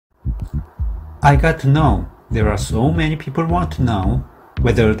I got to know there are so many people want to know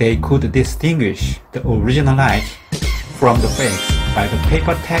whether they could distinguish the original Nike from the fakes by the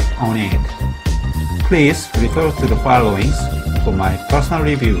paper tag on it. Please refer to the followings for my personal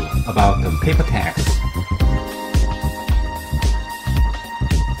review about the paper tags.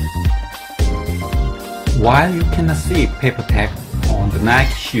 While you cannot see paper tag on the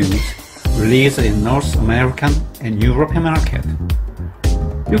Nike shoes released in North American and European market,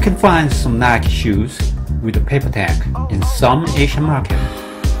 you can find some Nike shoes with a paper tag in some Asian market.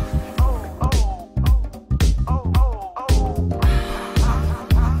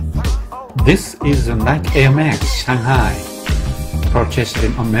 This is a Nike Air Max Shanghai, purchased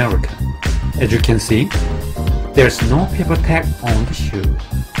in America. As you can see, there's no paper tag on the shoe.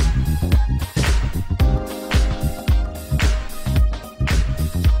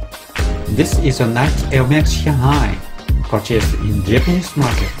 This is a Nike Air Max Shanghai, purchased in Japanese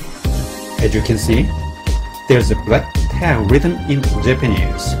market. As you can see, there's a black tag written in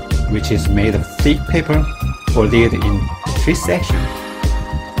Japanese, which is made of thick paper folded in 3 sections.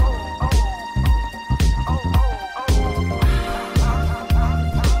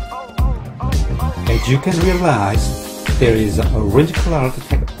 As you can realize, there is an orange colored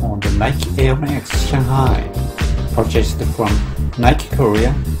tag on the Nike Air Max Shanghai, purchased from Nike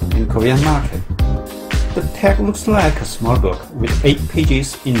Korea in Korean market. The tag looks like a small book with 8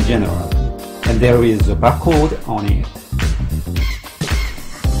 pages in general, and there is a barcode on it.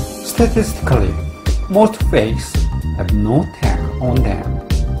 Statistically, most fakes have no tag on them,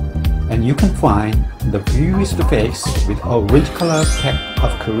 and you can find the fewest fakes with orange colored tag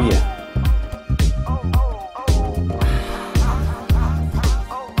of Korea.